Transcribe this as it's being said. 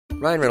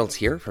Ryan Reynolds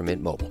here from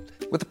Mint Mobile.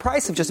 With the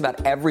price of just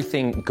about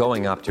everything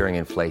going up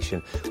during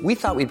inflation, we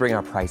thought we'd bring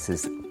our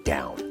prices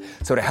down.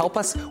 So to help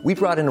us, we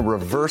brought in a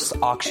reverse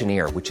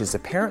auctioneer, which is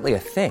apparently a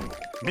thing.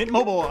 Mint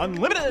Mobile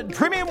Unlimited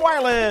Premium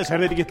Wireless. How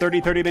to get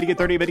 30, 30, bit to get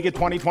 30, bit to get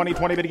 20, 20,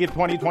 20, bit to get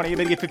 20, 20,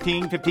 bit to get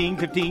 15, 15,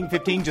 15,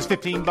 15, just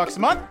 $15 a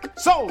month?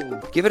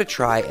 Sold! Give it a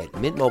try at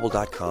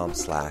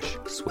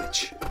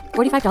mintmobile.com/switch.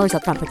 $45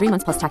 up front for 3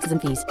 months plus taxes and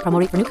fees. Promo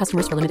rate for new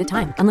customers for limited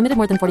time. Unlimited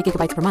more than 40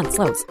 gigabytes per month.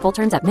 Slows full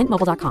terms at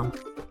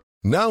mintmobile.com.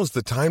 Now's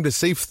the time to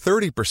save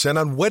 30%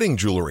 on wedding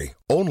jewelry,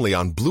 only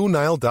on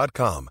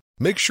BlueNile.com.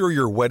 Make sure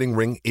your wedding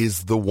ring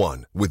is the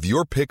one with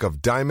your pick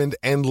of diamond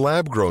and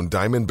lab-grown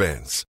diamond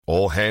bands,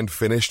 all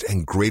hand-finished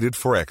and graded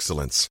for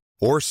excellence.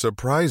 Or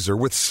surprise her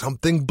with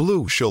something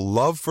blue she'll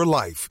love for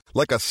life,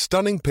 like a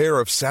stunning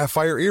pair of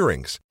sapphire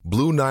earrings.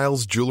 Blue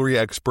Nile's jewelry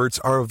experts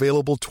are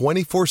available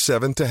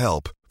 24/7 to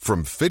help,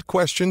 from fit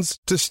questions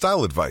to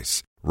style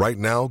advice. Right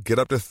now, get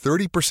up to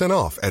 30%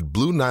 off at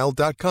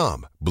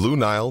BlueNile.com.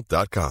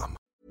 BlueNile.com.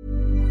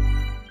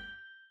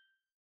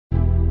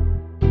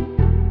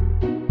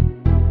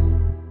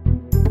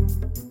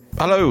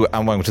 Hello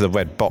and welcome to the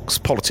Red Box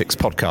Politics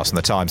podcast in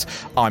the Times.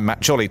 I'm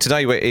Matt Jolly.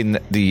 Today we're in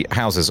the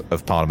Houses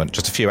of Parliament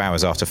just a few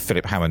hours after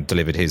Philip Hammond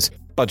delivered his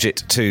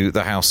budget to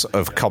the House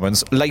of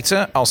Commons.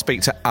 Later, I'll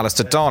speak to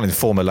Alistair Darling,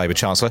 former Labour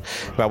Chancellor,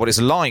 about what it's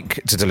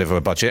like to deliver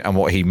a budget and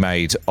what he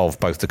made of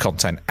both the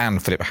content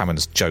and Philip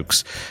Hammond's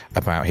jokes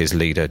about his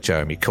leader,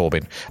 Jeremy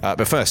Corbyn.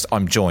 But first,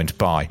 I'm joined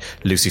by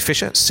Lucy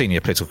Fisher, senior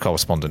political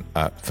correspondent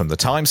from The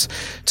Times,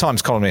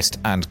 Times columnist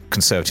and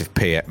Conservative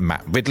peer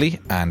Matt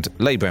Ridley, and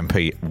Labour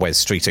MP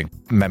Wes Streeting,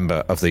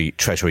 member of the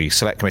Treasury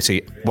Select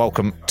Committee.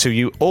 Welcome to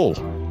you all.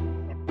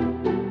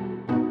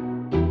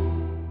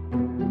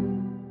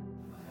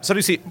 So,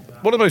 Lucy,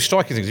 one of the most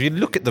striking things, if you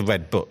look at the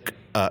Red Book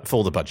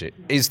for the budget,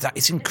 is that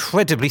it's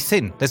incredibly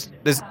thin. There's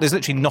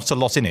literally not a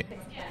lot in it.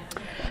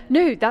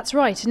 No, that's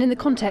right. And in the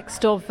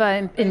context of,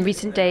 in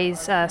recent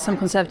days, some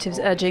Conservatives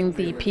urging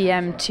the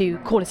PM to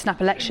call a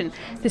snap election,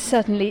 this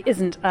certainly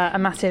isn't a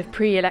massive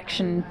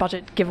pre-election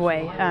budget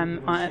giveaway,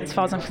 as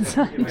far as I'm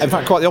concerned. In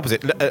fact, quite the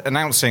opposite.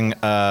 Announcing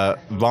a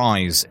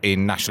rise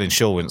in national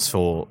insurance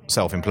for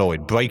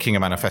self-employed, breaking a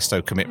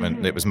manifesto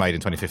commitment that was made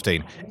in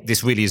 2015.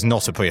 This really is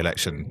not a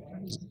pre-election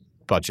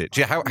budget.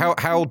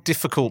 How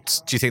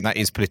difficult do you think that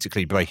is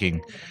politically,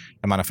 breaking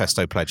a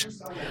manifesto pledge?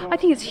 I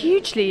think it's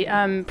hugely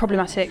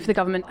problematic for the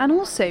government and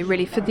also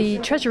really for the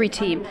Treasury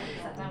team.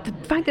 The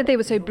fact that they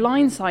were so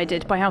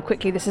blindsided by how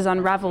quickly this has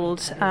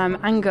unravelled,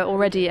 anger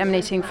already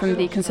emanating from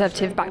the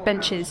Conservative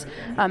backbenches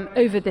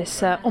over this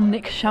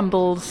Omnic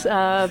Shambles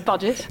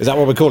budget. Is that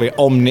what we're calling it?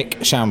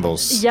 Omnic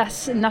Shambles?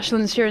 Yes,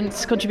 National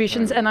Insurance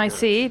Contributions,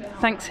 NIC.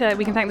 Thanks,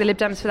 we can thank the Lib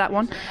Dems for that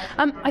one.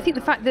 I think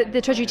the fact that the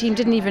Treasury team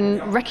didn't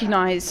even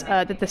recognise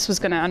that this was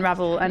going to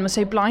unravel and was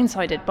so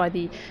blindsided by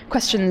the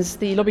questions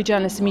the lobby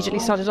journalists immediately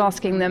started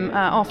asking them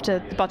after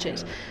the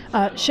budget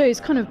shows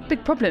kind of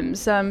big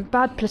problems,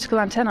 bad political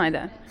antennae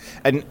there.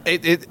 And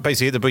it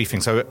basically at the briefing,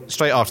 so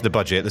straight after the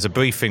budget, there's a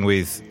briefing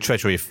with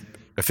Treasury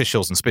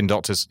officials and spin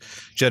doctors.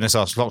 Journalists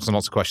asked lots and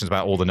lots of questions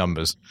about all the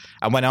numbers.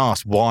 And when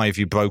asked, why have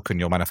you broken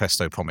your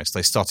manifesto promise,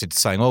 they started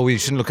saying, you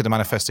shouldn't look at the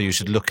manifesto, you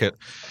should look at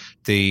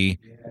the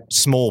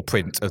small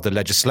print of the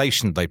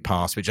legislation they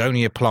passed, which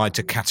only applied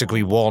to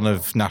Category 1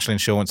 of national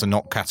insurance and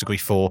not Category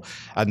 4.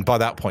 And by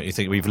that point, you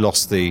think we've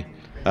lost the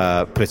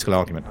political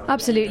argument.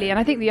 Absolutely, and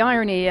I think the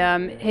irony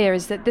here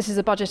is that this is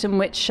a budget in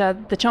which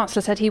the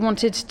Chancellor said he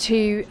wanted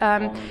to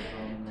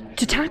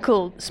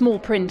tackle small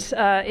print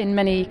in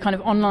many kind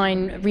of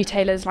online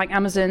retailers like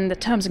Amazon. The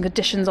terms and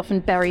conditions often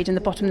buried in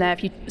the bottom there.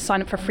 If you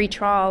sign up for a free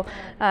trial,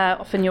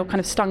 often you're kind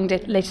of stung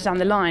later down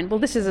the line. Well,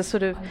 this is a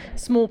sort of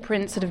small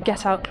print sort of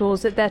get-out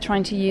clause that they're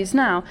trying to use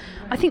now.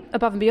 I think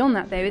above and beyond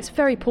that, though, it's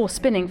very poor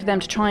spinning for them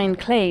to try and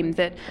claim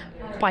that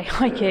by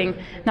hiking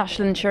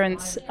national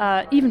insurance,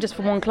 even just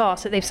for one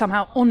class, that they've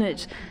somehow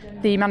honoured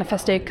the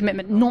manifesto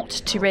commitment not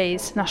to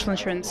raise national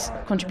insurance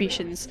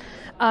contributions.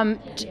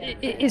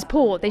 Is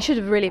poor. They should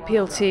have really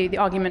appealed to the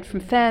argument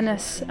from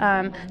fairness,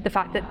 the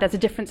fact that there's a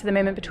difference at the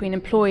moment between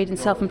employed and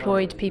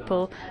self-employed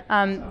people.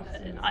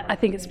 I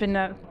think it's been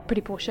a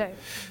pretty poor show.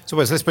 So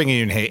Wes, let's bring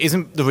you in here.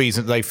 Isn't the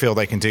reason they feel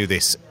they can do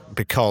this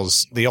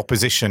because the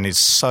opposition is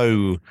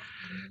so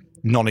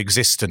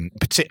non-existent,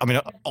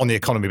 on the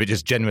economy, but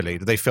just generally,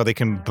 that they feel they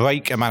can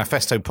break a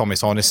manifesto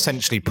promise on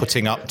essentially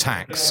putting up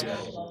tax,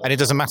 and it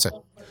doesn't matter?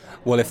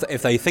 Well,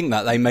 if they think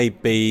that, they may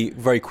be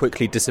very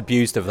quickly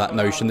disabused of that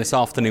notion. This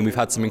afternoon we've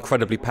had some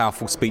incredibly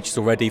powerful speeches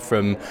already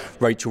from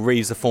Rachel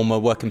Reeves, the former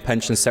Work and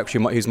Pensions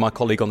Secretary, who's my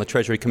colleague on the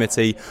Treasury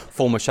Committee,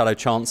 former Shadow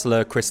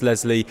Chancellor Chris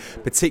Leslie,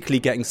 particularly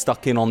getting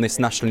stuck in on this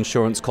national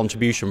insurance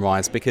contribution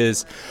rise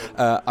because,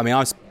 I've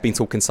been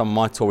talking to some of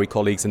my Tory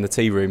colleagues in the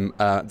tea room.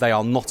 They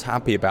are not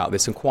happy about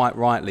this, and quite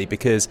rightly,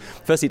 because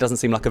firstly it doesn't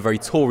seem like a very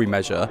Tory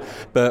measure,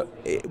 but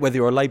whether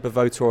you're a Labour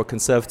voter or a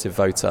Conservative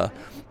voter,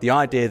 the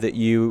idea that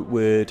you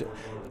would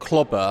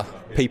clobber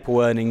people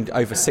earning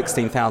over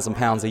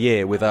 £16,000 a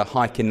year with a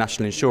hike in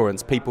national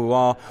insurance, people who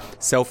are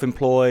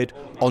self-employed,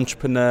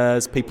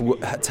 entrepreneurs, people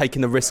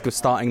taking the risk of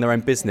starting their own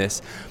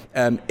business.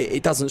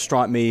 It doesn't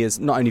strike me as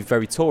not only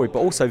very Tory but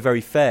also very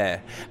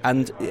fair.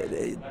 And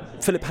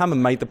Philip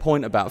Hammond made the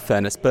point about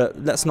fairness,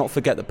 but let's not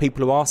forget that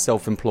people who are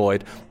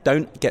self-employed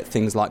don't get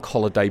things like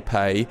holiday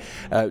pay,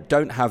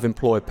 don't have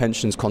employer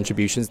pensions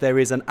contributions. There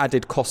is an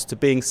added cost to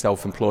being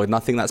self-employed, and I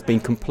think that's been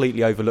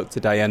completely overlooked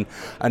today, and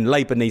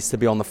Labour needs to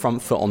be on the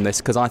front foot on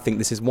this, because I think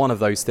this is one of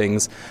those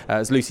things,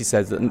 as Lucy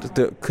says,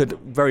 that could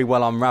very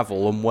well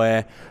unravel, and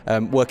where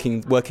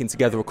working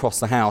together across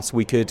the House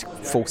we could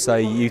force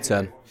a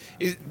U-turn.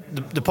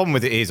 The problem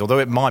with it is, although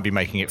it might be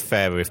making it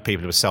fairer if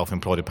people who are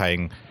self-employed are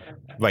paying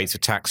rates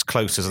of tax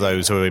closer to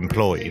those who are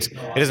employed,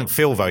 it doesn't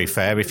feel very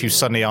fair if you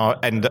suddenly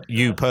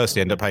you personally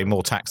end up paying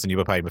more tax than you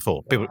were paying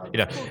before. People,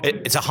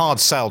 it's a hard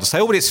sell to say,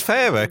 oh, but it's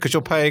fairer because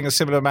you're paying a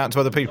similar amount to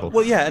other people.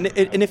 Well, yeah, and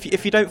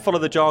if you don't follow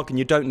the jargon,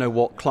 you don't know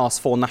what Class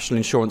 4 national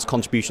insurance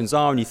contributions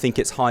are, and you think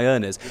it's high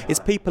earners. It's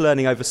people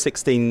earning just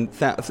over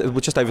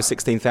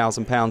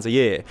 £16,000 a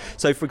year.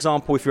 So, for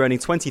example, if you're earning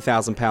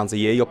 £20,000 a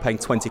year, you're paying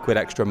 20 quid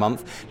extra a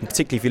month. And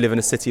particularly if you live in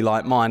a city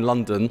like mine,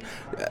 London,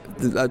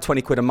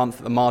 20 quid a month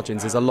at the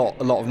margins is a lot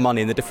of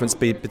money, and the difference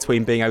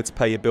between being able to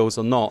pay your bills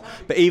or not.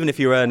 But even if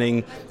you're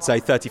earning, say,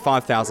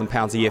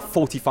 £35,000 a year,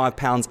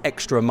 £45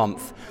 extra a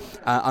month.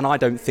 And I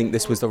don't think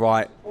this was the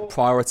right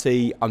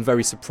priority. I'm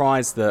very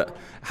surprised that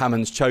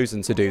Hammond's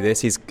chosen to do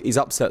this. He's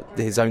upset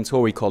his own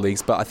Tory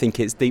colleagues, but I think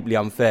it's deeply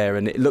unfair,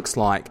 and it looks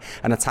like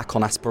an attack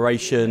on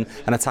aspiration,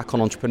 an attack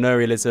on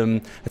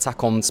entrepreneurialism,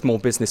 attack on small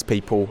business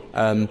people,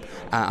 and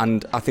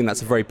I think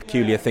that's a very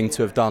peculiar thing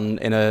to have done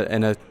in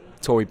a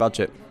Tory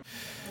budget.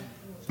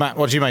 Matt,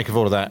 what do you make of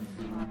all of that?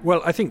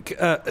 Well, I think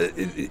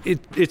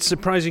it's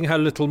surprising how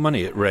little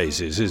money it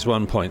raises is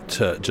one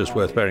point just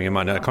worth bearing in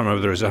mind. I can't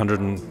remember, there is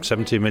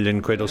 170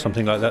 million quid or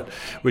something like that,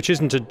 which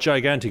isn't a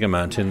gigantic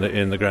amount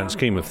in the grand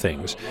scheme of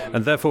things.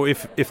 And therefore,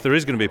 if there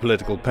is going to be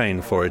political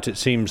pain for it, it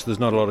seems there's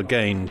not a lot of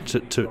gain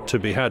to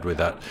be had with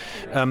that.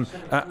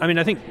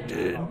 I think,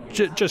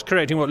 just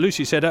correcting what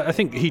Lucy said, I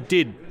think he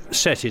did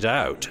set it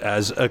out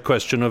as a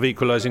question of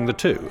equalising the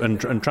two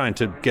and trying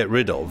to get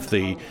rid of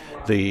the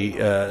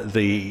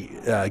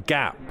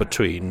gap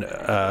between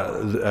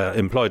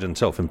employed and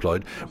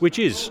self-employed, which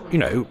is,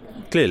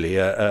 clearly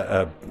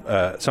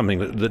something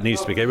that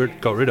needs to be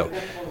got rid of.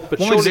 But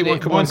why does it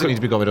need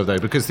to be got rid of, though?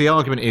 Because the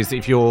argument is that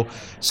if you're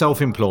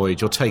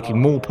self-employed, you're taking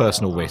more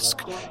personal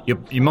risk.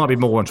 You might be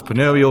more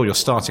entrepreneurial, you're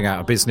starting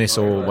out a business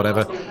or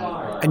whatever,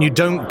 and you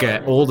don't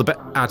get all the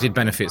added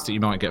benefits that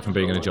you might get from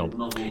being in a job.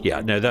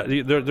 Yeah, no,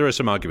 there are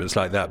some arguments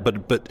like that,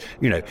 but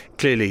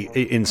clearly,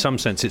 in some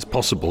sense, it's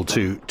possible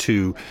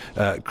to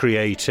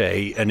create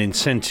an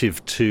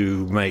incentive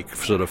to make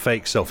sort of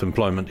fake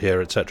self-employment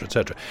here, etc.,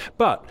 etc.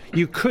 But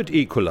you could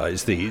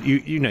equalise these.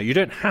 You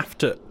don't have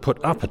to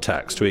put up a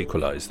tax to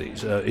equalise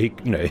these.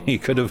 He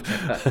could have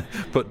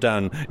put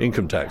down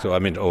income tax or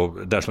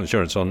national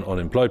insurance on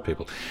employed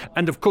people,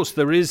 and of course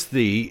there is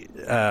the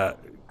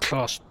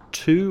Class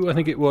 2, I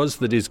think it was,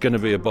 that is going to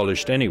be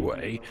abolished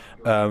anyway,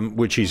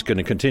 which he's going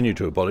to continue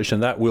to abolish,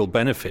 and that will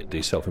benefit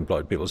these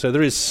self-employed people. So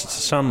there is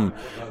some,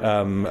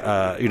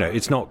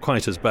 it's not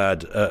quite as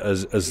bad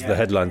as the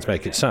headlines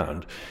make it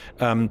sound.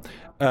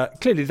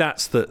 Clearly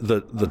that's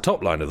the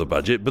top line of the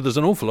budget, but there's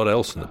an awful lot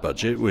else in the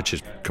budget which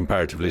is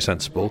comparatively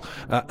sensible.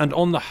 And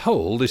on the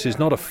whole, this is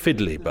not a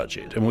fiddly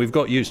budget. And we've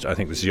got used to, I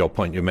think this is your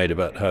point you made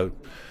about how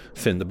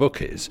thin the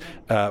book is.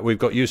 We've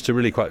got used to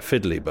really quite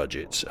fiddly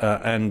budgets.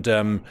 And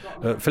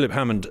Philip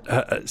Hammond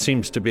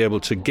seems to be able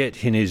to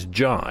get in his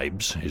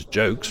jibes, his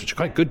jokes, which are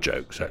quite good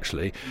jokes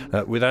actually,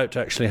 without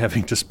actually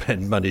having to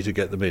spend money to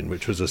get them in,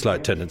 which was a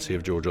slight tendency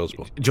of George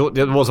Osborne.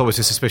 There was always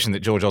a suspicion that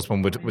George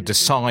Osborne would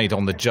decide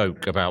on the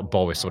joke about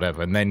Boris or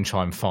whatever, and then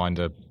try and find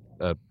a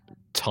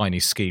tiny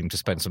scheme to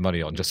spend some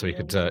money on just so he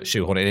could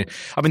shoehorn it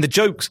in. The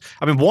jokes,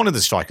 one of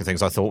the striking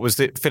things I thought was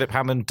that Philip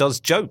Hammond does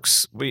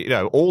jokes.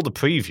 All the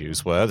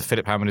previews were that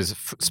Philip Hammond is a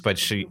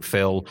spreadsheet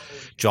Phil,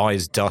 dry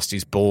as dust,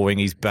 he's boring,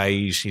 he's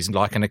beige, he's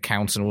like an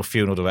accountant or a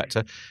funeral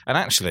director. And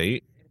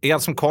actually, he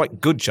had some quite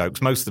good jokes,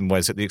 most of them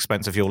was at the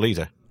expense of your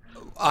leader.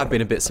 I've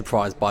been a bit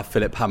surprised by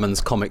Philip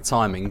Hammond's comic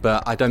timing,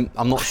 but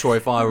I'm not sure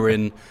if I were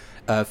in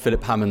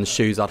Philip Hammond's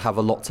shoes, I'd have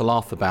a lot to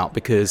laugh about,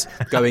 because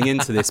going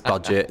into this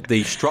budget,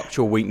 the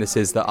structural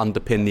weaknesses that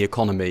underpin the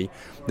economy,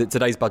 that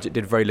today's budget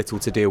did very little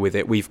to deal with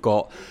it. We've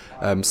got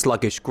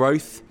sluggish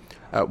growth.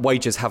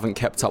 Wages haven't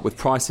kept up with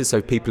prices,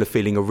 so people are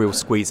feeling a real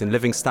squeeze in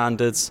living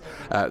standards.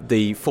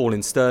 The fall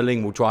in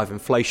sterling will drive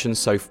inflation,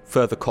 so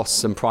further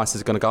costs and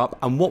prices are going to go up.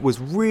 And what was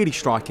really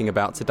striking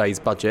about today's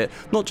budget,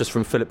 not just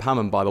from Philip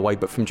Hammond, by the way,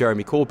 but from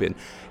Jeremy Corbyn,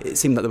 it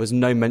seemed that there was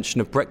no mention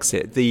of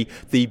Brexit,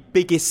 the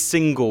biggest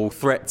single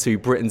threat to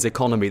Britain's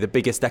economy, the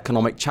biggest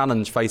economic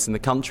challenge facing the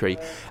country,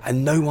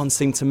 and no one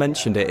seemed to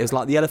mention it. It was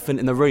like the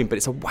elephant in the room, but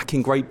it's a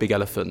whacking great big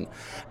elephant.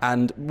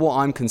 And what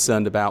I'm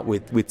concerned about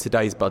with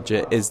today's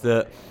budget is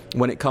that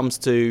when it comes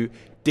to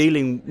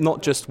dealing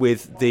not just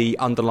with the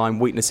underlying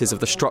weaknesses of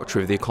the structure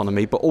of the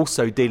economy, but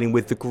also dealing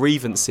with the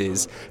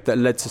grievances that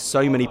led to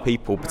so many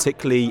people,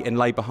 particularly in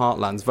Labour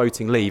heartlands,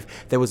 voting Leave.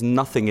 There was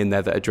nothing in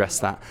there that addressed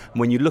that.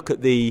 When you look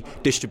at the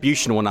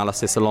distributional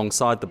analysis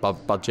alongside the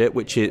budget,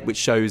 which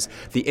shows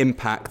the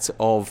impact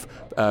of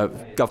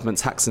government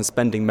tax and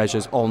spending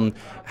measures on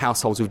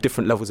households with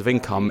different levels of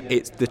income,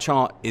 the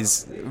chart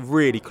is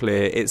really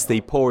clear. It's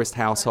the poorest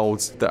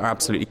households that are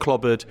absolutely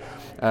clobbered,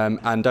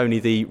 and only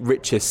the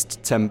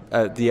richest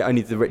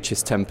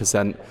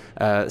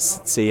 10%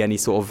 see any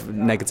sort of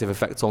negative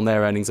effect on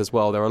their earnings as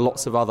well. There are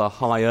lots of other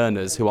high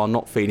earners who are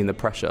not feeling the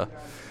pressure.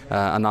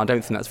 And I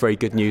don't think that's very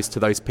good news to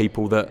those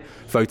people that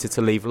voted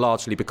to leave,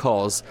 largely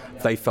because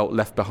they felt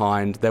left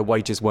behind, their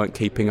wages weren't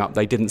keeping up,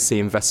 they didn't see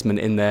investment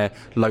in their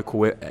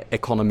local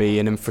economy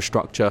and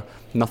infrastructure.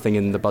 Nothing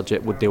in the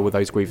budget would deal with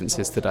those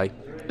grievances today.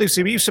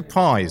 Lucy, were you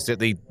surprised at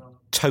the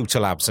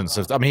total absence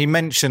of... I mean, he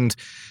mentioned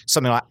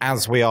something like,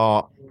 as we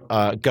are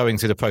going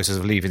through the process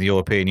of leaving the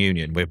European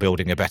Union, we're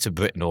building a better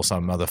Britain or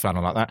some other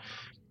flannel like that.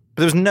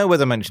 But there was no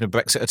other mention of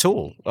Brexit at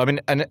all. I mean,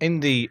 and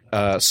in the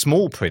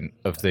small print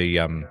of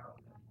the...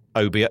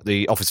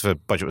 the Office for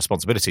Budget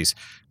Responsibilities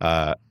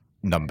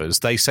numbers,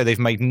 they say they've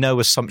made no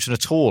assumption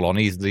at all on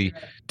either the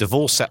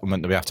divorce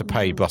settlement that we have to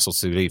pay Brussels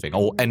through leaving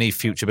or any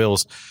future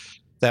bills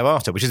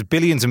thereafter, which is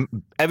billions, and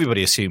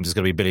everybody assumes there's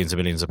going to be billions and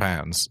billions of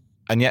pounds,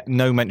 and yet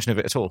no mention of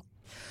it at all.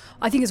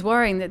 I think it's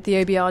worrying that the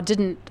OBR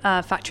didn't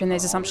factor in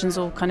those assumptions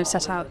or kind of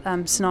set out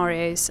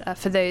scenarios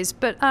for those.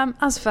 But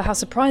as for how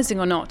surprising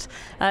or not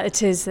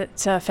it is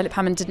that Philip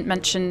Hammond didn't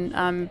mention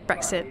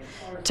Brexit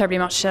terribly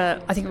much, I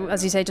think,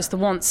 as you say, just the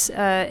once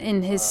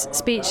in his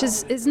speech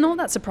is not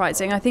that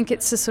surprising. I think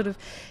it's a sort of...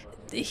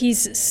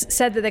 He's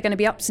said that there are going to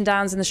be ups and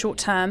downs in the short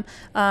term.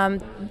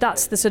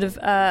 That's the sort of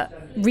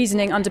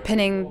reasoning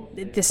underpinning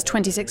this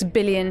 26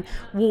 billion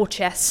war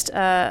chest,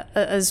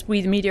 as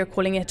we, the media, are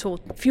calling it, or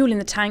fuel in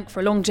the tank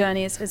for a long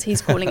journey, as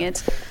he's calling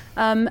it,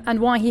 and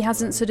why he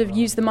hasn't sort of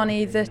used the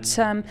money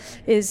that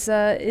is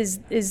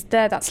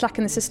there, that slack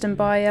in the system,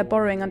 by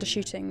borrowing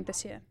undershooting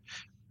this year.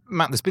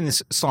 Matt, there's been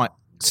this slight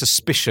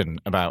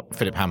suspicion about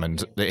Philip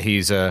Hammond that he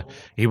was a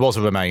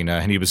Remainer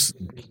and he was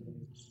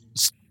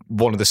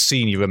one of the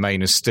senior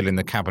Remainers still in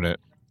the cabinet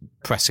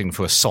pressing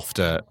for a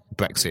softer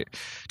Brexit.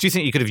 Do you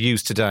think you could have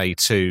used today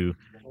to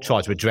try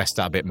to address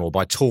that a bit more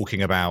by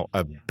talking about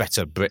a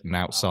better Britain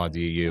outside the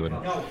EU and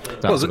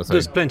that sort of thing?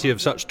 There's plenty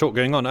of such talk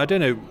going on. I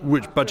don't know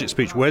which budget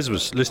speech Wes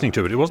was listening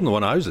to, but it wasn't the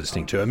one I was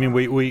listening to. I mean,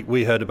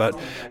 we heard about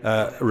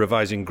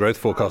revising growth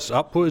forecasts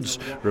upwards,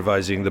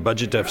 revising the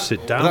budget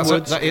deficit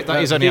downwards. That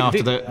is only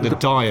after the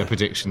dire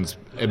predictions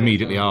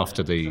immediately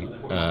after the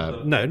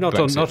no,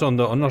 not on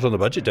the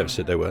budget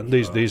deficit. They weren't.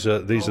 These are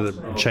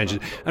the changes.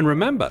 And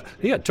remember,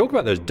 talk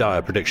about those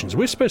dire predictions.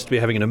 We're supposed to be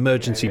having an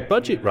emergency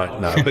budget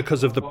right now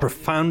because of the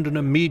profound and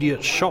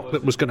immediate shock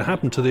that was going to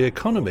happen to the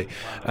economy,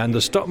 and the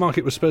stock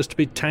market was supposed to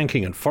be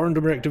tanking, and foreign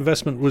direct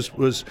investment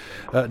was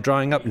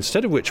drying up.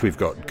 Instead of which, we've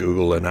got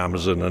Google and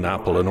Amazon and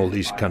Apple and all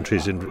these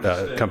companies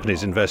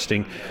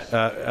investing,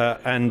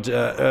 and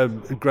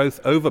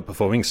growth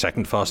overperforming,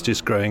 second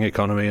fastest growing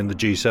economy in the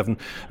G7.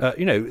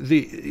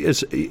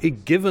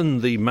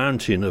 Given the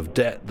mountain of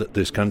debt that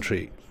this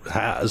country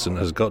has and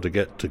has got to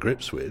get to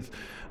grips with,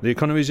 the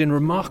economy is in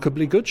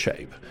remarkably good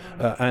shape.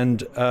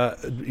 Whereas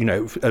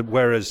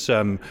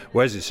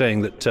Wes is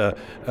saying that,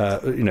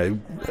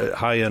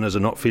 high earners are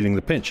not feeling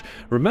the pinch.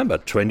 Remember,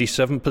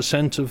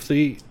 27% of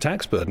the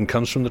tax burden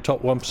comes from the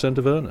top 1%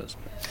 of earners.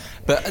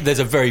 But there's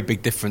a very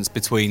big difference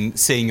between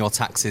seeing your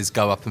taxes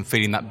go up and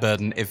feeling that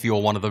burden if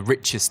you're one of the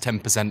richest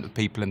 10% of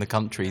people in the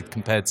country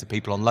compared to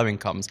people on low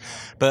incomes.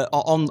 But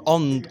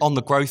on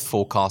the growth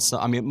forecast,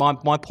 I mean,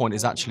 my point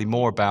is actually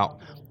more about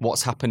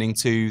what's happening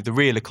to the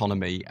real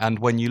economy. And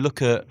when you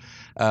look at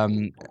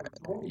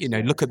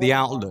the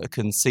outlook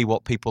and see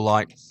what people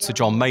like Sir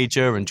John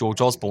Major and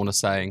George Osborne are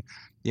saying,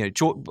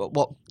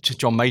 what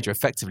John Major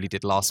effectively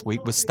did last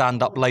week was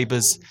stand up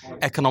Labour's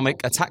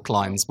economic attack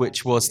lines,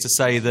 which was to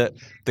say that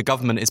the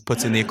government is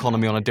putting the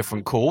economy on a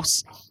different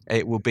course.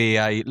 It will be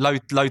a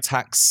low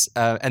tax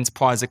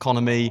enterprise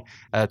economy,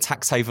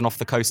 tax haven off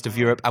the coast of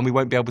Europe, and we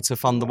won't be able to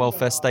fund the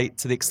welfare state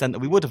to the extent that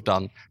we would have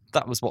done.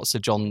 That was what Sir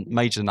John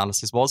Major's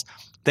analysis was.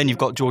 Then you've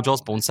got George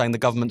Osborne saying the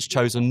government's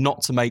chosen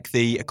not to make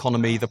the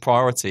economy the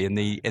priority in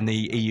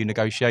the EU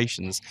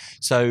negotiations.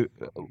 So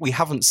we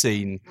haven't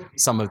seen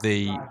some of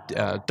the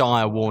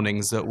dire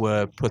warnings that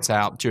were put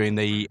out during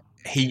the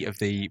heat of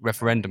the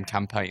referendum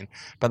campaign.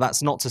 But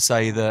that's not to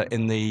say that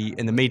in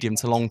the medium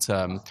to long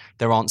term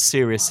there aren't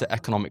serious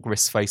economic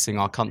risks facing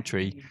our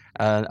country,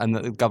 and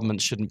that the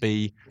government shouldn't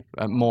be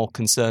more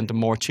concerned and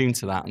more attuned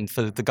to that. And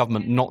for the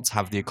government not to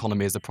have the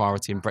economy as a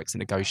priority in Brexit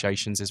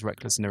negotiations is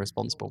reckless and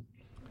irresponsible.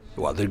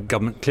 Well, the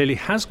government clearly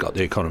has got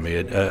the economy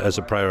as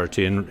a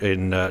priority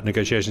in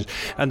negotiations.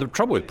 And the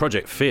trouble with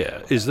Project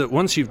Fear is that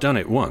once you've done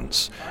it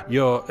once,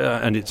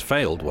 and it's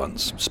failed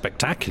once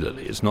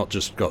spectacularly, it's not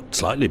just got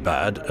slightly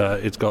bad,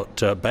 it's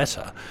got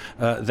better,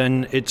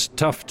 then it's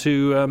tough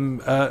to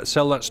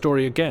sell that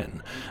story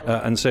again.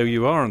 And so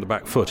you are on the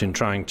back foot in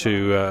trying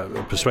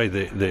to persuade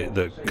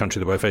the country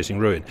that we're facing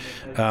ruin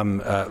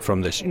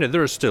from this.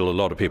 There are still a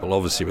lot of people,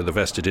 obviously, with a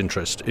vested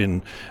interest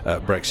in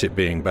Brexit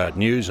being bad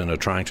news and are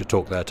trying to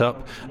talk that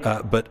up.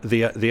 But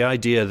the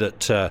idea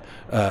that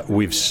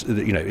we've,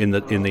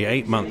 in the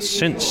 8 months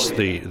since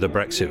the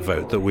Brexit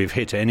vote, that we've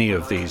hit any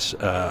of these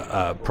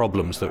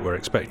problems that we're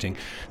expecting,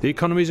 the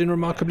economy is in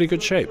remarkably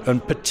good shape.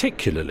 And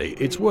particularly,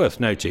 it's worth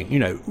noting,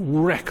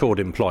 record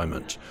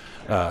employment.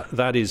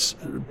 That is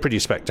pretty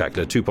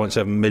spectacular.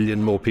 2.7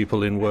 million more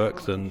people in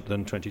work than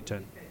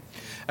 2010.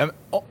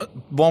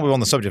 While we're on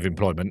the subject of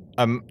employment,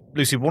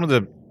 Lucy, one of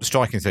the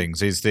striking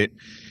things is that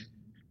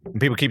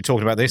people keep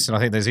talking about this, and I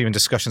think there's even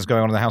discussions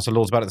going on in the House of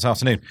Lords about it this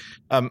afternoon.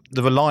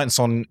 The reliance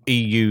on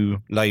EU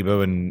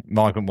labour and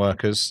migrant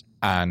workers,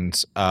 and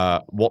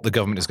what the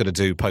government is going to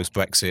do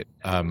post-Brexit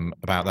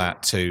about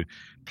that to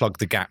plug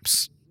the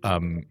gaps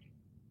in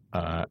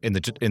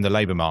the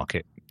labour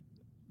market.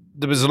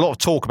 There was a lot of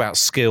talk about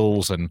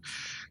skills and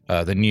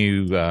the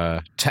new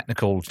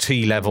technical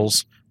T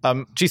levels.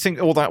 Do you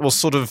think all that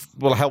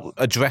will help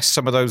address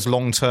some of those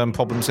long-term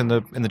problems in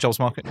the jobs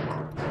market?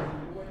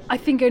 I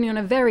think only on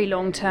a very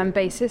long-term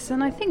basis,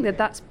 and I think that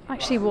that's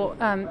actually what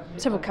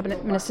several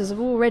cabinet ministers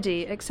have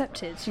already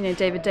accepted.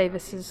 David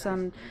Davis has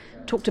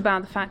talked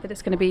about the fact that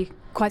it's going to be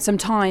quite some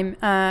time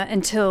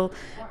until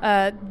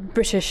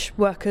British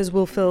workers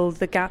will fill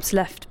the gaps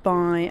left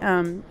by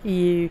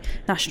EU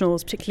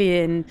nationals, particularly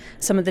in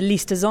some of the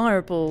least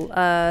desirable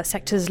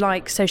sectors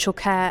like social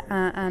care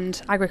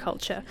and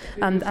agriculture.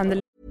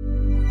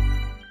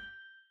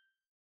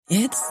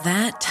 It's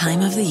that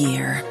time of the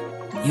year.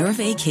 Your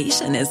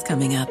vacation is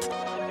coming up.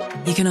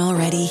 You can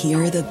already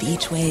hear the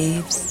beach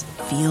waves,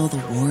 feel the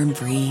warm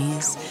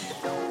breeze,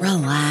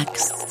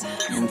 relax,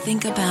 and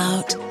think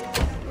about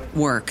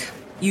work.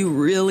 You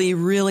really,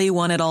 really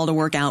want it all to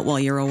work out while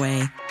you're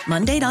away.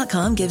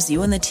 Monday.com gives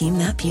you and the team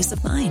that peace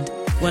of mind.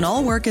 When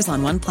all work is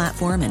on one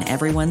platform and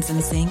everyone's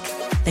in sync,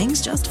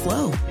 things just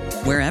flow.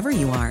 Wherever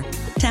you are,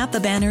 tap the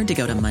banner to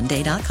go to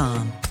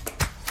Monday.com.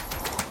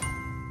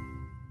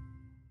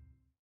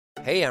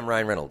 Hey, I'm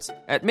Ryan Reynolds.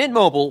 At Mint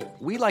Mobile,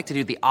 we like to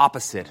do the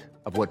opposite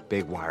of what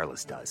Big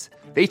Wireless does.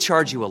 They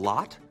charge you a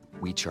lot,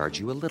 we charge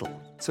you a little.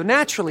 So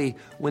naturally,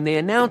 when they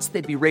announced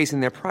they'd be raising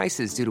their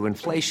prices due to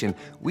inflation,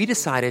 we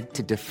decided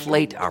to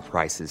deflate our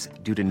prices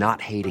due to not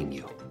hating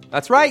you.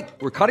 That's right.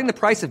 We're cutting the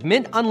price of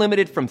Mint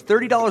Unlimited from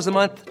 $30 a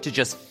month to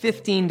just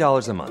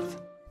 $15 a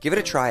month. Give it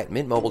a try at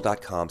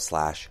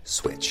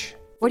mintmobile.com/switch.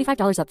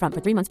 $45 up front for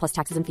 3 months plus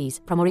taxes and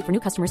fees. Promo rate for new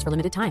customers for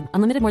limited time.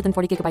 Unlimited more than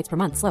 40 gigabytes per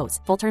month slows.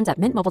 Full terms at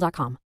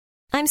mintmobile.com.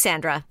 I'm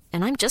Sandra,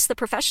 and I'm just the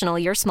professional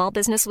your small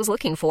business was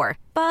looking for.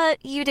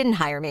 But you didn't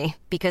hire me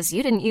because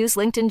you didn't use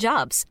LinkedIn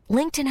Jobs.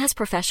 LinkedIn has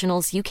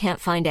professionals you can't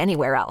find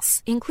anywhere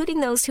else,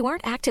 including those who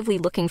aren't actively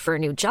looking for a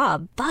new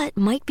job, but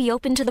might be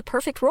open to the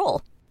perfect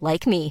role,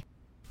 like me.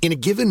 In a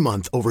given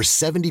month, over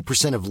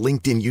 70% of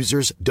LinkedIn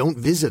users don't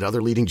visit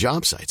other leading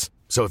job sites.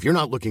 So if you're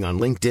not looking on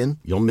LinkedIn,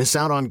 you'll miss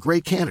out on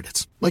great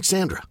candidates like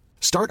Sandra.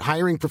 Start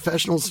hiring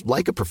professionals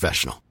like a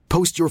professional.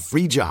 Post your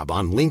free job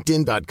on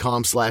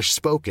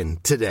linkedin.com/spoken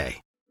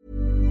today.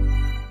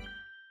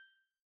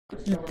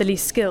 The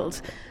least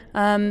skilled.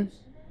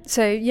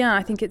 So yeah,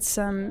 I think it's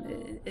a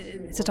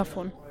tough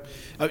one.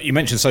 You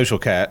mentioned social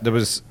care. There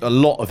was a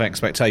lot of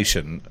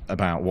expectation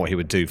about what he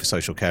would do for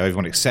social care.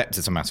 Everyone accepts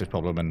it's a massive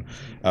problem and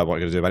what we're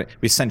going to do about it.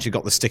 We essentially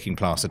got the sticking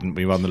plaster, didn't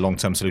we? Run the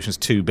long-term solutions,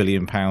 £2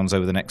 billion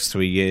over the next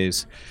 3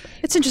 years.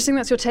 It's interesting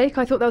that's your take.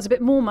 I thought that was a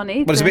bit more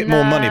money. Well, it's a bit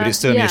more money, but it's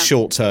certainly a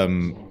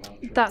short-term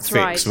That's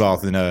fix right.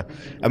 rather than a...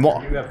 And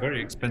what? You have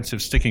very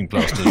expensive sticking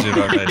plasters, if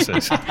I may say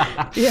so.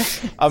 Yeah.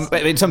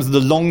 But in terms of the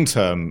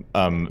long-term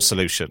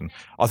solution,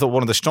 I thought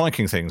one of the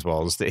striking things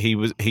was that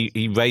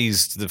he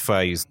raised the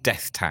phrase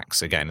death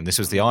tax again, and this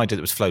was the idea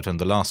that was floated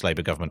under the last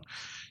Labour government,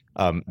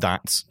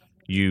 that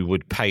you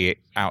would pay it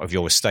out of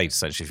your estate,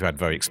 essentially, if you had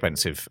very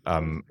expensive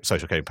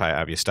social care, you pay it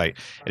out of your estate.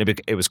 And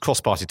it was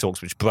cross-party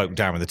talks which broke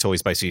down when the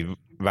Tories basically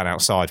ran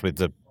outside with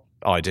the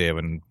idea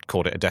and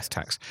called it a death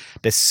tax.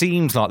 There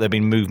seems like there's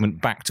been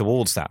movement back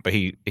towards that, but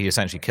he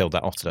essentially killed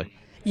that off today.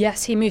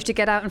 Yes, he moved to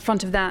get out in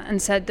front of that and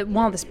said that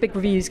while this big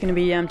review is going to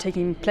be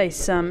taking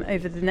place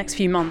over the next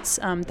few months,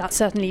 that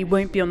certainly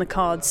won't be on the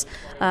cards.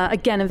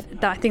 Again,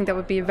 I think that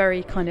would be a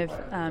very kind of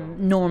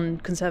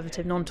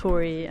non-conservative,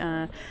 non-Tory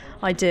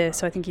idea.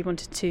 So I think he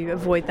wanted to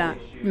avoid that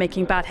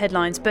making bad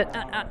headlines. But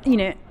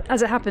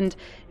as it happened,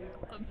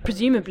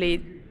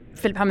 presumably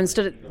Philip Hammond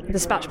stood at the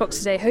dispatch box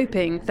today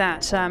hoping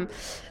that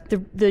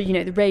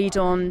the raid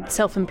on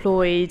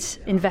self-employed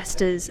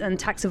investors and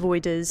tax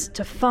avoiders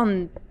to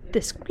fund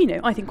this,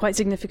 I think quite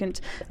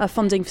significant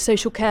funding for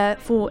social care,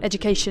 for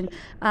education,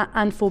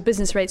 and for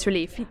business rates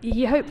relief.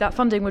 You hope that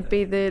funding would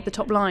be the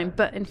top line,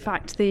 but in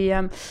fact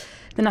the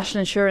National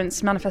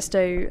Insurance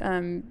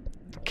Manifesto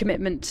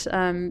commitment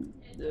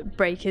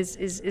break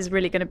is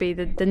really going to be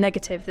the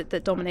negative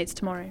that dominates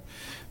tomorrow.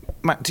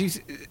 Matt,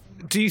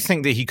 do you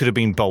think that he could have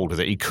been bolder,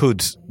 that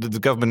the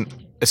government,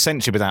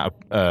 essentially without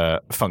a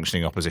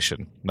functioning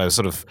opposition,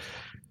 they've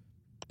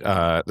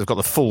got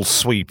the full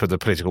sweep of the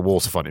political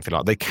waterfront, if you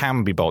like. They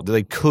can be bold.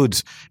 They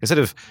could, instead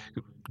of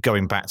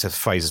going back to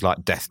phrases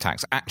like death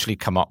tax, actually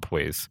come up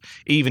with,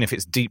 even if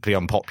it's deeply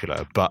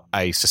unpopular, but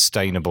a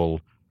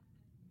sustainable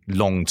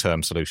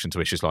long-term solution to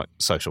issues like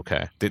social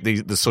care.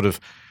 The sort of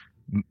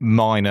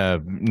minor,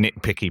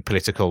 nitpicky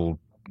political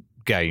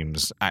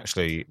games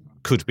actually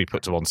could be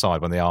put to one side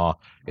when they are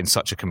in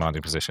such a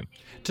commanding position.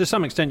 To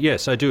some extent,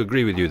 yes, I do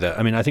agree with you there.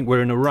 I mean, I think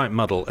we're in a right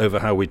muddle over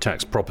how we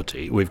tax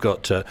property. We've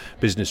got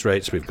business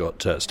rates, we've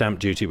got stamp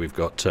duty, we've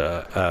got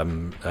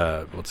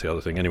what's the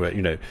other thing?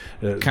 Anyway,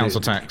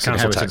 council tax,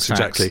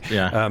 exactly.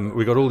 Yeah.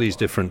 We've got all these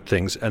different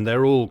things, and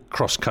they're all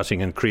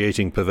cross-cutting and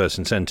creating perverse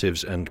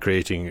incentives and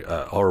creating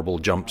horrible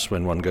jumps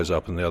when one goes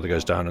up and the other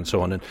goes down, and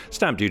so on. And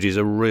stamp duty is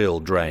a real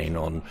drain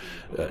on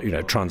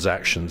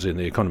transactions in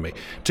the economy.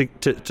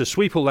 To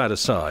sweep all that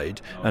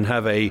aside and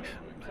have a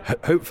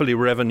hopefully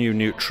revenue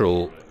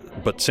neutral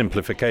but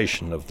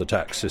simplification of the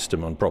tax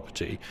system on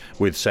property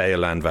with, say, a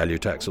land value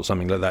tax or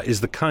something like that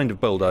is the kind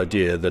of bold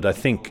idea that I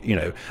think,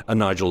 a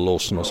Nigel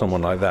Lawson or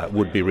someone like that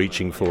would be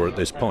reaching for at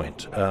this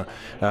point.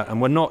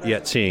 And we're not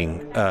yet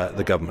seeing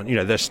the government.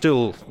 There's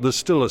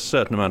still a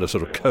certain amount of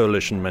sort of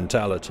coalition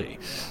mentality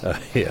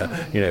here,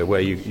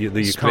 where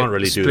you can't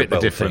really do the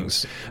bold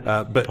things.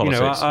 But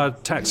our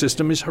tax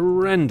system is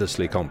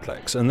horrendously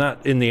complex, and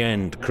that in the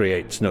end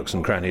creates nooks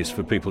and crannies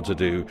for people to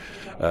do,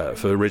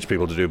 for rich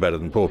people to do better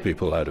than poor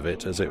people out of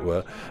it, as it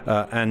were,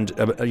 and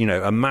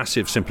a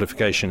massive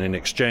simplification in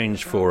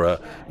exchange for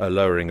a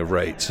lowering of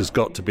rates has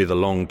got to be the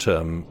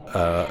long-term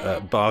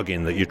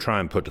bargain that you try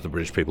and put to the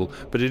British people.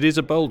 But it is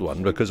a bold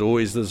one, because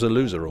always there's a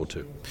loser or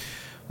two.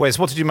 Wes,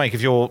 what did you make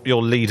of your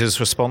leader's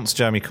response,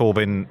 Jeremy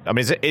Corbyn? I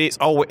mean,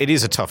 it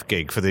is a tough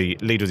gig for the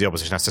leader of the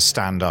opposition, has to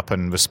stand up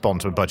and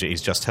respond to a budget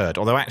he's just heard.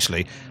 Although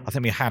actually, I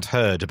think we had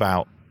heard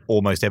about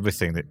almost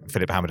everything that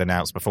Philip Hammond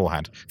announced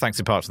beforehand, thanks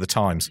in part to the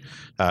Times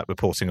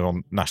reporting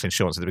on national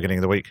insurance at the beginning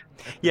of the week.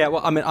 Yeah,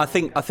 well, I mean, I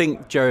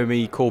think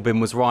Jeremy Corbyn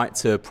was right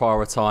to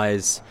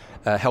prioritise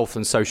health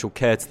and social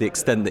care to the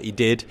extent that he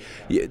did.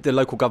 The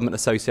Local Government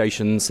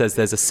Association says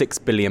there's a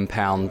 £6 billion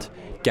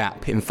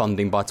gap in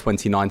funding by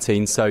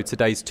 2019, so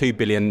today's £2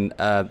 billion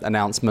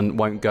announcement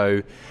won't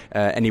go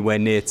anywhere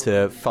near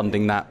to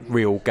funding that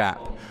real gap.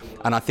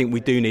 And I think we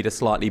do need a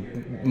slightly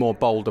more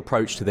bold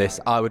approach to this.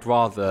 I would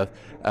rather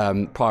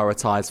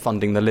prioritise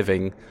funding the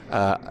living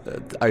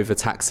over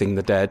taxing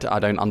the dead. I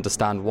don't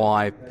understand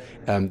why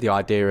the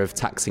idea of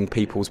taxing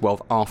people's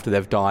wealth after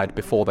they've died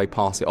before they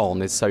pass it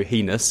on is so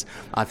heinous.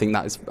 I think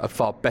that is a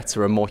far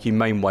better and more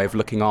humane way of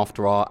looking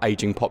after our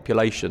ageing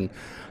population.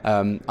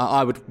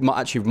 I would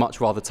actually much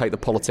rather take the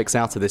politics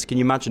out of this. Can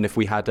you imagine if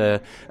we had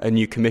a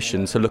new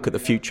commission to look at the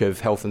future of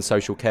health and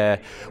social care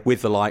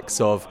with the likes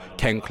of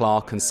Ken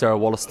Clarke and Sarah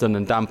Wollaston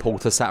and Dan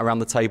Poulter sat around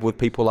the table with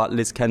people like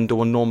Liz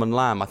Kendall and Norman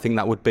Lamb? I think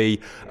that would be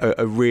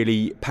a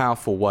really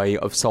powerful way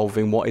of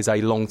solving what is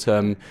a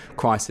long-term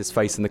crisis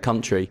facing the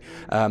country.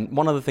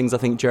 One of the things I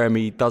think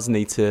Jeremy does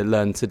need to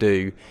learn to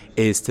do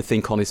is to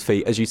think on his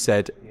feet. As you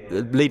said,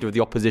 the leader of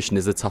the opposition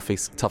is the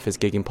toughest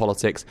gig in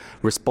politics.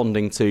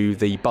 Responding to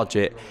the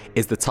budget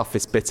is the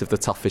toughest bit of the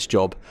toughest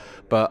job.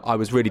 But I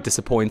was really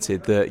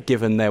disappointed that,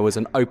 given there was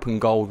an open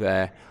goal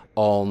there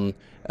on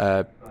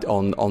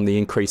the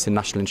increase in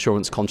national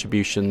insurance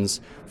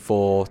contributions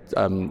for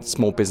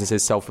small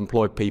businesses,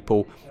 self-employed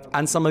people,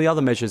 and some of the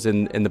other measures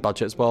in the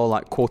budget as well,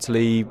 like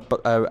quarterly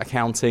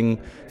accounting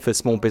for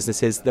small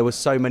businesses. There were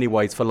so many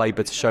ways for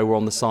Labour to show we're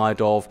on the side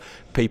of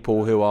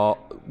people who are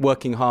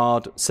working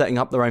hard, setting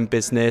up their own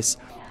business,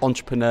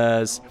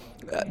 entrepreneurs.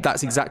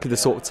 That's exactly the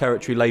sort of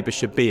territory Labour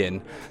should be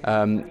in.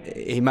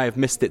 He may have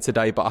missed it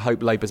today, but I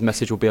hope Labour's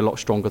message will be a lot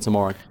stronger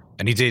tomorrow.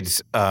 And he did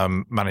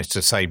manage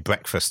to say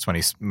breakfast when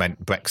he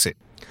meant Brexit,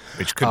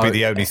 which could be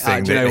the only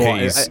thing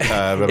that he's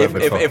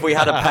remembered for. If we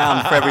had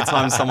 £1 for every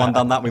time someone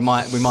done that, we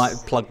might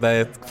plug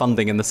their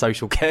funding in the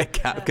social care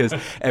gap, because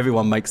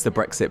everyone makes the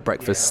Brexit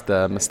breakfast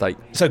mistake.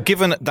 So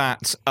given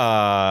that,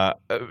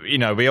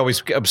 we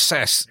always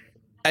obsess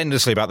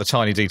endlessly about the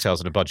tiny details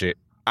of the budget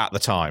at the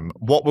time,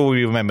 what will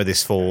we remember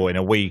this for in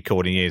a week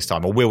or in a year's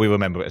time, or will we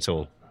remember it at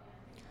all?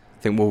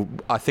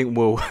 I think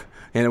we'll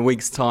in a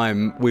week's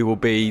time we will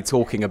be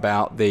talking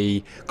about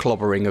the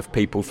clobbering of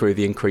people through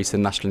the increase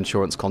in national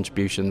insurance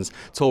contributions.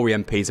 Tory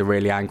MPs are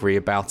really angry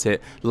about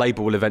it.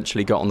 Labour will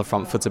eventually get on the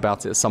front foot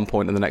about it at some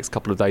point in the next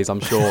couple of days,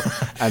 I'm sure.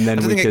 And then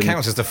it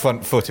counts as the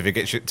front foot if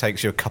it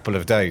takes you a couple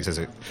of days, is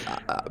it?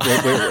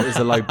 It's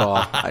a low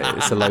bar.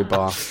 It's a low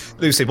bar.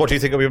 Lucy, what do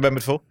you think will be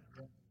remembered for?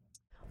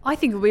 I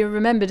think we were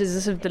remembered as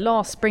a sort of the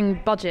last spring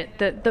budget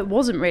that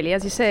wasn't really,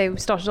 as you say, we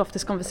started off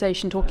this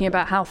conversation talking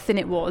about how thin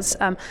it was.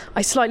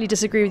 I slightly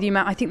disagree with you,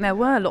 Matt. I think there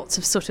were lots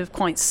of sort of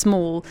quite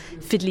small,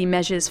 fiddly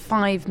measures.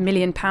 £5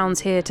 million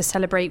here to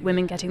celebrate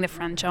women getting the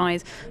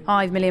franchise,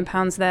 £5 million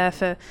there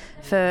for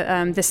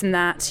this and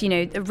that. You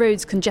know, the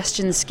roads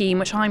congestion scheme,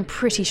 which I'm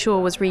pretty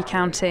sure was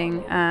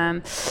recounting.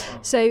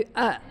 So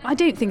I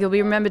don't think it'll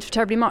be remembered for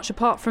terribly much,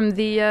 apart from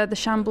the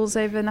shambles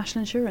over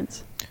national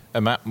insurance.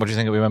 Matt, what do you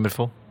think it'll be remembered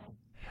for?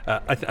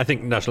 I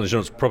think national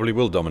insurance probably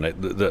will dominate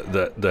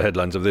the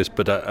headlines of this,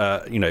 but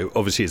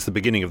obviously it's the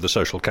beginning of the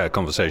social care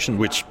conversation,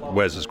 which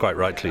Wes has quite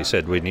rightly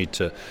said we need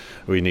to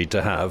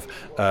have,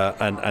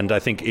 and I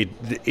think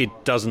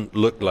it doesn't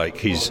look like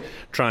he's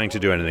trying to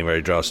do anything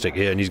very drastic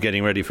here, and he's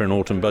getting ready for an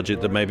autumn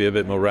budget that may be a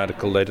bit more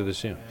radical later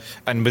this year.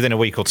 And within a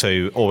week or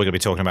two, all we're going to be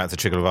talking about is the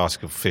trigger of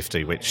Article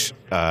 50, which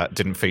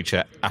didn't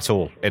feature at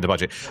all in the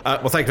budget.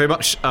 Well, thank you very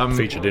much.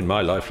 Featured in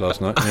my life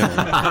last night.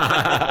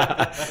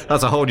 Yeah.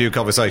 That's a whole new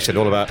conversation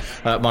all about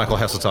Michael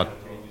Heseltine.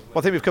 Well,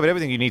 I think we've covered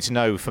everything you need to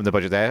know from the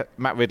budget there.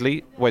 Matt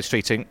Ridley, Wes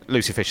Streeting,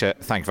 Lucy Fisher,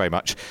 thank you very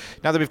much.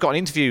 Now that we've got an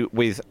interview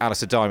with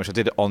Alistair Dime, which I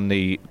did on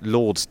the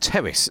Lord's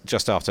Terrace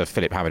just after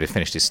Philip Hammond had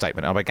finished his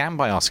statement, I began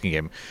by asking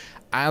him,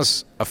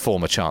 as a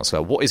former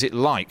Chancellor, what is it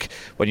like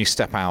when you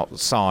step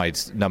outside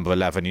number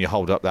 11 and you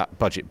hold up that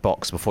budget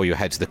box before you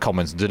head to the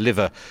Commons and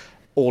deliver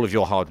all of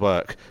your hard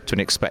work to an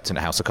expectant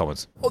House of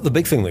Commons? Well, the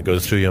big thing that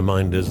goes through your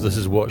mind is this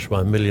is watched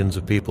by millions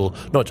of people,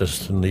 not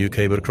just in the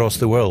UK, but across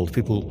the world.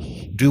 People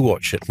do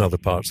watch it in other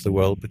parts of the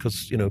world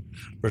because, you know,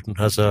 Britain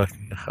has a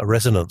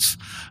resonance.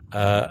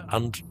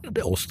 And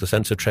also the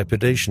sense of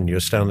trepidation.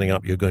 You're standing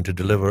up, you're going to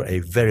deliver a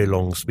very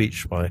long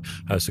speech by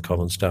House of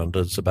Commons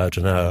standards, about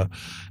an hour.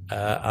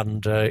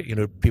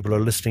 People are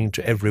listening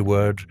to every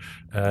word.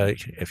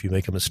 If you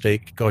make a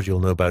mistake, God, you'll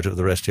know about it for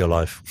the rest of your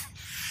life.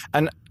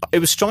 And it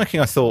was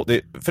striking, I thought,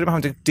 that Philip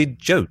Hammond did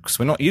jokes.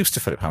 We're not used to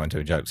Philip Hammond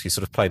doing jokes. He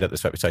sort of played up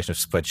this reputation of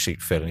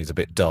spreadsheet Phil, and he's a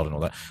bit dull and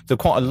all that. There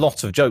were quite a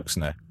lot of jokes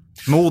in there.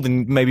 More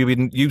than maybe we've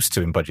been used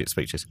to in budget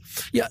speeches.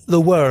 Yeah, there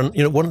were.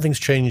 And, one of the things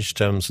changed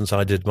since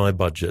I did my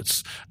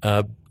budgets.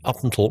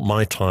 Up until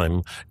my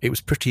time, it was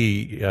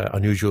pretty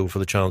unusual for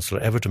the Chancellor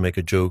ever to make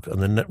a joke,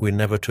 and then we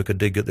never took a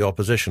dig at the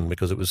opposition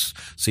because it was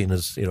seen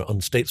as,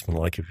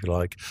 unstatesmanlike, if you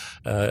like.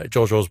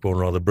 George Osborne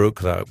rather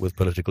broke that with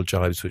political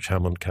jibes, which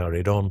Hammond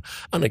carried on.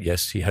 And I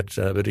guess he had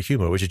a bit of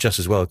humour, which is just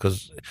as well,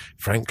 because,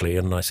 frankly,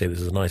 and I say this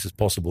as the nicest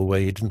possible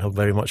way, he didn't have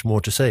very much more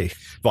to say.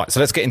 Right,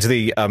 so let's get into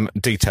the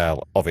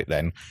detail of it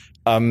then.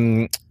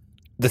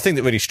 The thing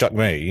that really struck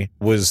me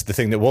was the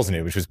thing that wasn't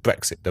it, which was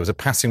Brexit. There was a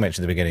passing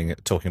mention at the beginning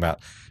talking about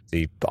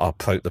the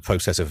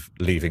process of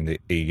leaving the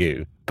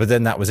EU, but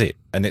then that was it.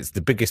 And it's the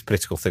biggest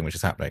political thing which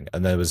is happening,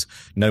 and there was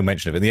no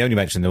mention of it. And the only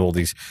mention of all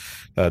these,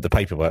 the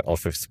paperwork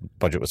of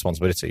budget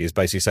responsibility is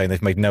basically saying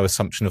they've made no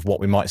assumption of what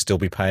we might still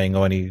be paying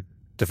or any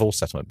divorce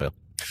settlement bill.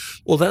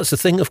 Well, that's the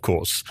thing, of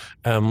course.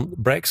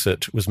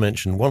 Brexit was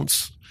mentioned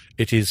once.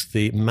 It is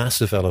the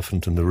massive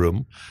elephant in the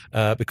room,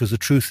 because the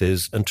truth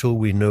is, until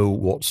we know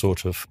what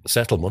sort of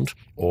settlement,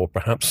 or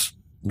perhaps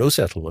no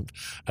settlement,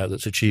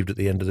 that's achieved at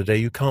the end of the day,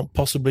 you can't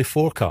possibly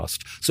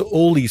forecast. So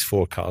all these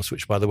forecasts,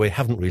 which, by the way,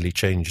 haven't really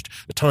changed,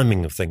 the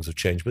timing of things have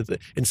changed, but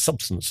in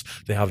substance,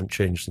 they haven't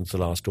changed since the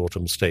last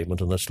autumn statement,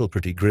 and they're still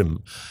pretty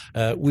grim.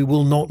 We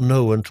will not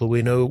know until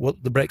we know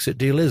what the Brexit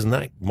deal is, and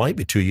that might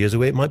be 2 years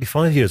away, it might be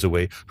 5 years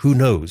away, who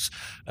knows?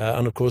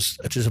 And of course,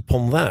 it is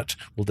upon that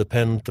will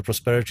depend the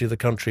prosperity of the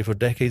country for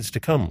decades to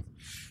come.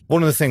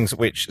 One of the things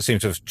which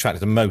seemed to have attracted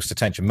the most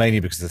attention, mainly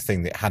because the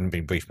thing that hadn't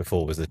been briefed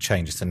before, was the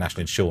changes to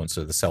national insurance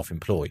of the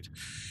self-employed.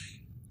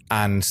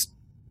 And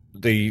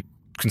the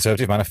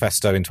Conservative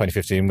manifesto in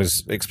 2015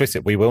 was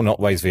explicit. We will not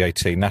raise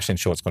VAT, national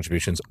insurance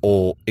contributions,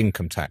 or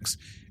income tax.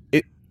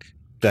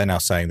 They're now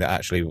saying that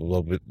actually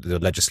the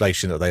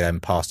legislation that they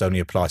then passed only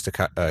applies to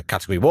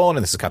Category 1,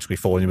 and this is Category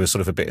 4, and you were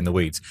sort of a bit in the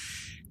weeds.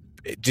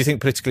 Do you think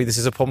politically this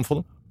is a problem for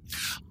them?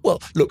 Well,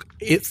 look,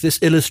 this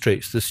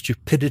illustrates the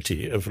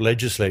stupidity of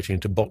legislating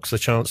to box the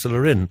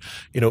Chancellor in.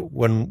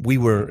 When we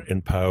were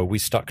in power, we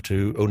stuck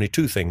to only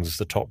two things,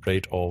 the top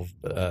rate of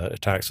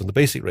tax and the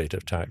basic rate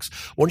of tax.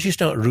 Once you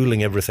start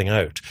ruling everything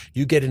out,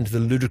 you get into the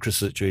ludicrous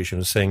situation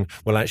of saying,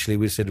 well, actually,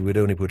 we said we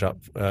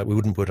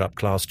wouldn't put up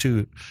Class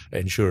 2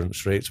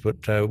 insurance rates,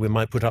 but we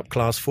might put up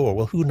Class 4.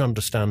 Well, who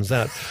understands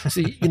that? So,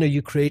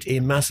 you create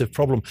a massive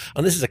problem.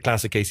 And this is a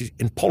classic case.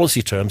 In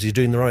policy terms, he's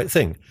doing the right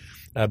thing.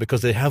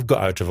 Because they have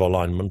got out of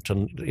alignment,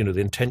 and the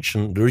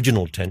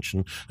original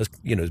intention has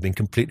been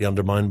completely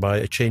undermined by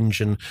a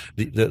change in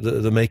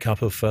the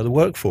makeup of the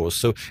workforce.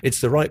 So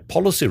it's the right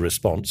policy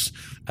response,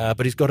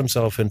 but he's got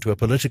himself into a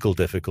political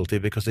difficulty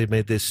because they've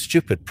made this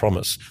stupid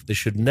promise they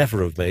should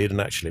never have made,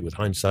 and actually, with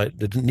hindsight,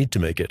 they didn't need to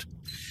make it.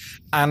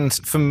 And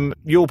from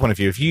your point of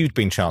view, if you'd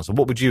been Chancellor,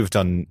 what would you have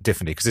done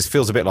differently? Because this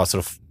feels a bit like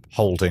sort of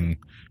holding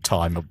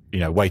time,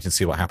 wait and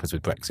see what happens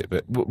with Brexit.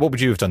 But what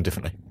would you have done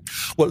differently?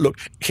 Well, look,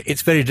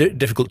 it's very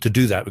difficult to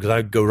do that because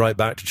I go right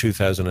back to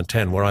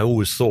 2010, where I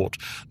always thought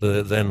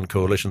the then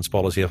coalition's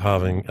policy of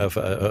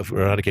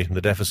eradicating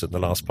the deficit in the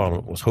last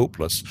Parliament was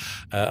hopeless,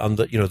 and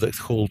that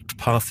the whole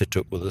path they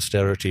took with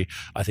austerity,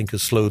 I think,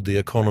 has slowed the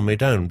economy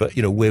down. But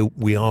where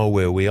we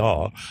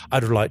are,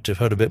 I'd have liked to have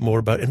heard a bit more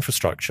about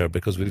infrastructure,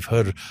 because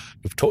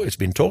it's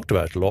been talked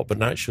about a lot, but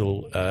in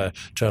actual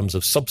terms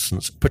of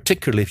substance,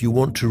 particularly if you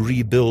want to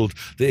rebuild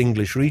the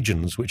English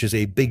regions, which is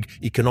a big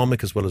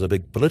economic as well as a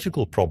big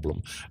political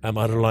problem, I'd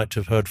have liked to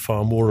have heard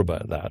far more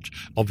about that.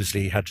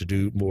 Obviously, he had to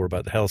do more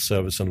about the health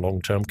service and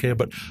long-term care,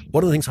 but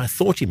one of the things I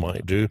thought he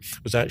might do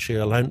was actually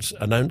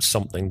announce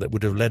something that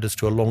would have led us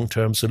to a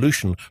long-term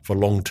solution for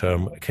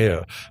long-term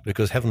care,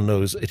 because heaven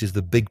knows it is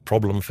the big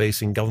problem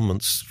facing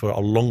governments for a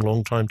long,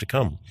 long time to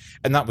come.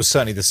 And that was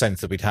certainly the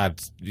sense that we'd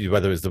had,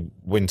 whether it was the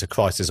winter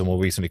crisis or more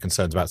recently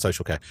concerns about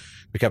social care.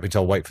 We kept being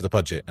told, wait for the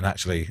budget, and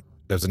actually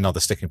there's another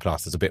sticking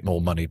plaster. There's a bit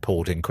more money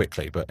poured in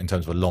quickly, but in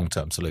terms of a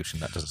long-term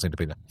solution, that doesn't seem to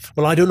be there.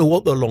 Well, I don't know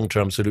what the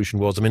long-term solution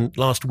was. I mean,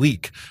 last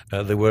week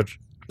they were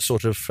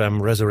sort of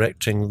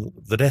resurrecting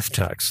the death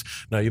tax.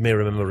 Now, you may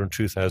remember in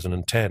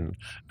 2010,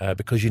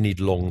 because you need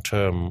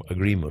long-term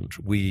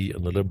agreement, we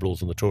and the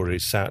Liberals and the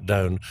Tories sat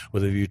down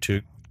with a view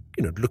to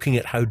looking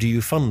at how do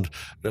you fund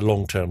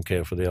long-term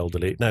care for the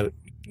elderly. Now,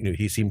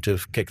 he seemed to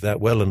have kicked that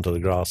well into the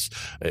grass,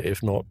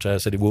 if not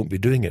said he won't be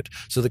doing it.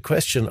 So the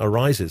question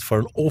arises for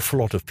an awful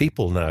lot of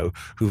people now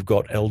who've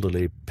got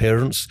elderly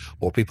parents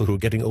or people who are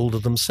getting older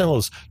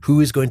themselves, who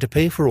is going to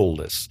pay for all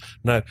this?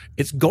 Now,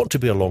 it's got to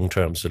be a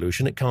long-term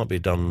solution. It can't be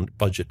done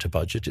budget to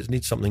budget. It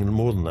needs something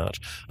more than that.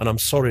 And I'm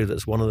sorry,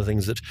 that's one of the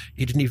things that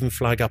he didn't even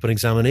flag up an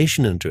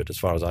examination into it, as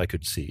far as I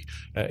could see.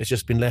 It's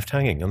just been left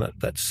hanging, and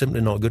that's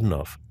simply not good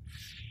enough.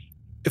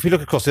 If we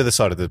look across the other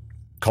side of the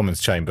Commons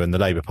chamber and the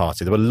Labour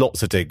Party, there were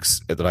lots of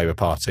digs at the Labour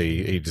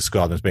Party. He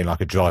described them as being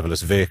like a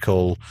driverless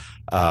vehicle.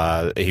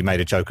 He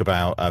made a joke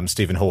about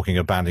Stephen Hawking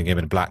abandoning him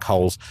in black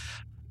holes.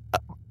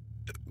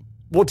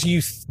 How do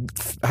you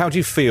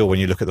feel when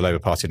you look at the Labour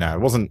Party now?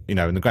 It wasn't, in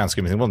the grand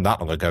scheme of things, it wasn't that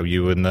long ago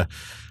you were at the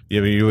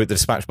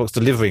dispatch box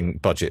delivering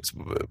budgets.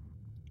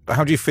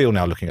 How do you feel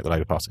now looking at the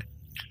Labour Party?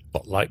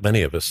 Well, like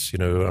many of us,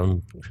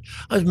 a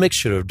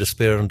mixture of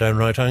despair and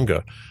downright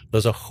anger.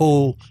 There's a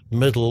whole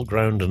middle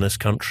ground in this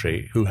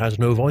country who has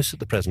no voice at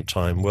the present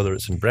time, whether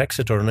it's in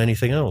Brexit or in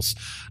anything else.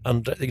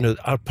 And,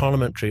 our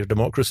parliamentary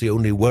democracy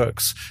only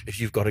works if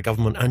you've got a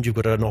government and you've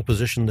got an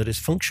opposition that is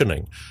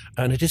functioning.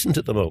 And it isn't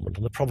at the moment.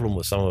 And the problem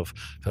with some of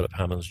Philip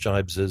Hammond's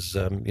jibes is,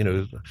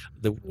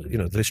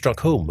 they struck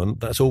home. And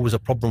that's always a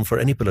problem for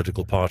any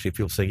political party if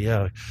you'll say,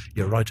 yeah,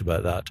 you're right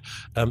about that.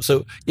 I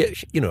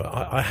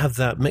have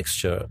that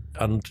mixture.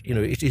 And,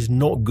 it is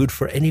not good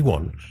for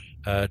anyone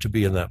to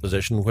be in that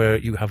position where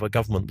you have a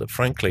government that,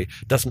 frankly,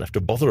 doesn't have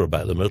to bother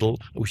about the middle,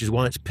 which is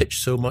why it's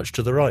pitched so much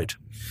to the right.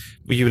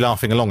 Were you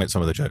laughing along at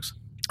some of the jokes?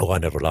 Oh, I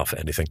never laugh at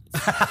anything.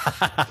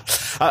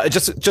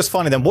 Just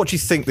finally then, what do you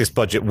think this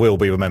budget will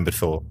be remembered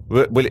for?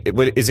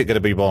 Is it going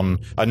to be one?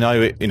 I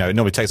know it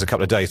normally takes a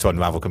couple of days to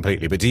unravel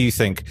completely, but do you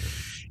think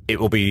it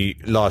will be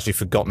largely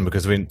forgotten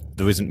because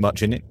there isn't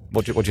much in it?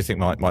 What do you think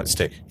might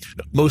stick?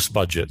 Most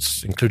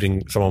budgets,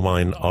 including some of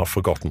mine, are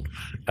forgotten.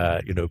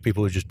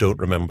 People who just don't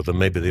remember them,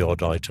 maybe the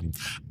odd item.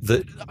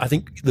 I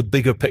think the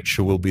bigger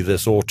picture will be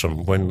this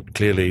autumn, when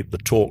clearly the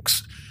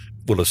talks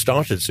will have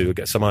started, so you'll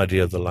get some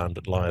idea of the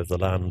lie of the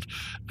land.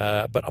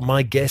 But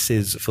my guess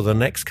is, for the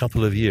next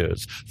couple of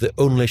years, the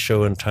only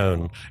show in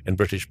town in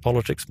British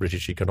politics,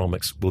 British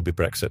economics, will be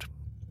Brexit.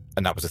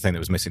 And that was the thing that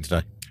was missing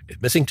today?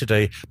 It's missing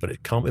today, but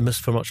it can't be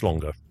missed for much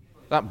longer.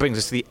 That brings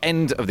us to the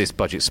end of this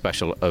budget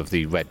special of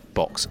the Red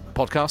Box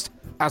podcast.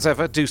 As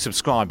ever, do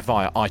subscribe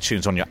via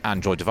iTunes on your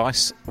Android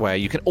device, where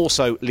you can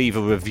also leave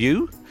a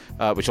review,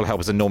 which will help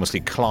us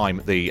enormously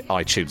climb the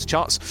iTunes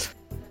charts.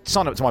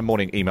 Sign up to my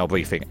morning email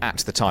briefing at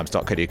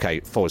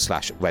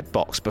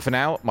thetimes.co.uk/redbox. But for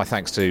now, my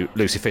thanks to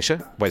Lucy Fisher,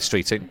 Wes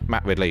Streeting,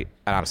 Matt Ridley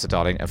and Alistair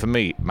Darling. And for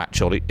me, Matt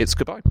Chorley, it's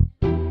goodbye.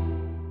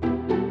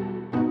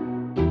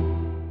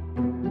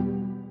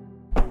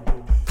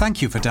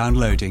 Thank you for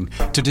downloading.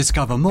 To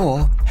discover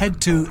more,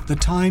 head to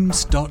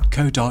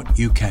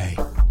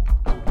thetimes.co.uk.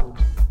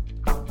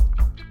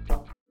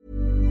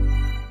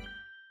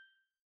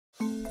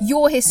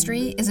 Your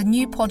History is a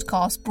new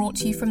podcast brought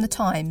to you from The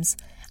Times,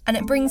 and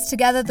it brings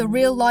together the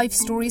real-life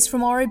stories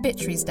from our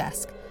obituaries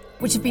desk,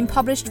 which have been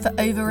published for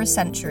over a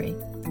century.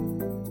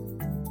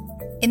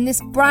 In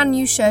this brand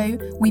new show,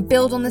 we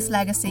build on this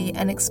legacy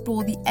and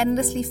explore the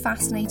endlessly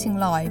fascinating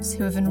lives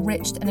who have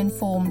enriched and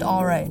informed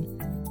our own.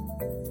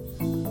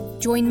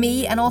 Join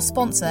me and our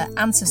sponsor,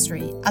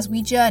 Ancestry, as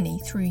we journey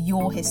through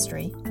your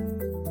history.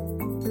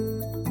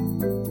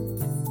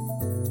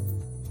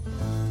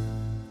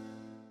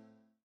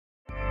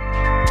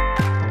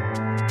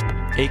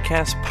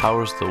 Acast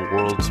powers the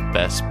world's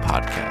best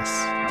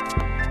podcasts.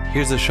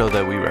 Here's a show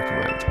that we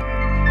recommend.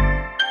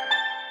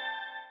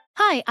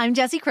 Hi, I'm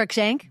Jessie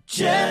Cruikshank.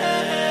 Jessie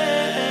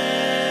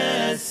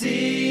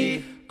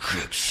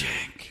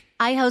Cruikshank.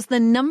 I host the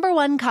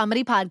 #1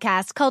 comedy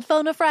podcast called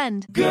Phone a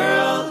Friend.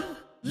 Girl,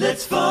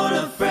 let's phone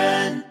a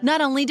friend.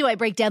 Not only do I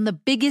break down the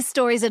biggest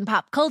stories in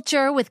pop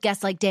culture with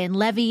guests like Dan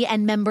Levy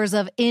and members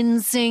of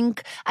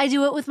NSYNC, I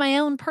do it with my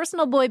own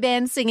personal boy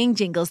band singing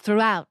jingles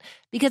throughout.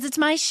 Because it's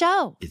my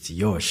show. It's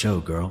your show,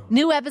 girl.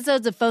 New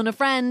episodes of Phone a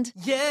Friend.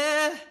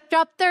 Yeah.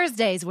 Drop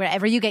Thursdays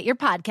wherever you get your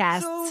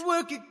podcasts. So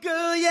work it,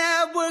 girl,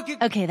 yeah, work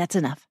it. Okay, that's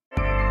enough.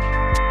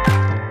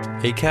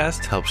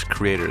 Acast helps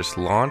creators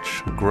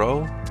launch,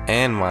 grow,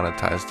 and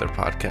monetize their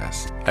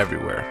podcasts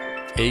everywhere.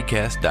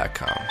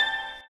 Acast.com.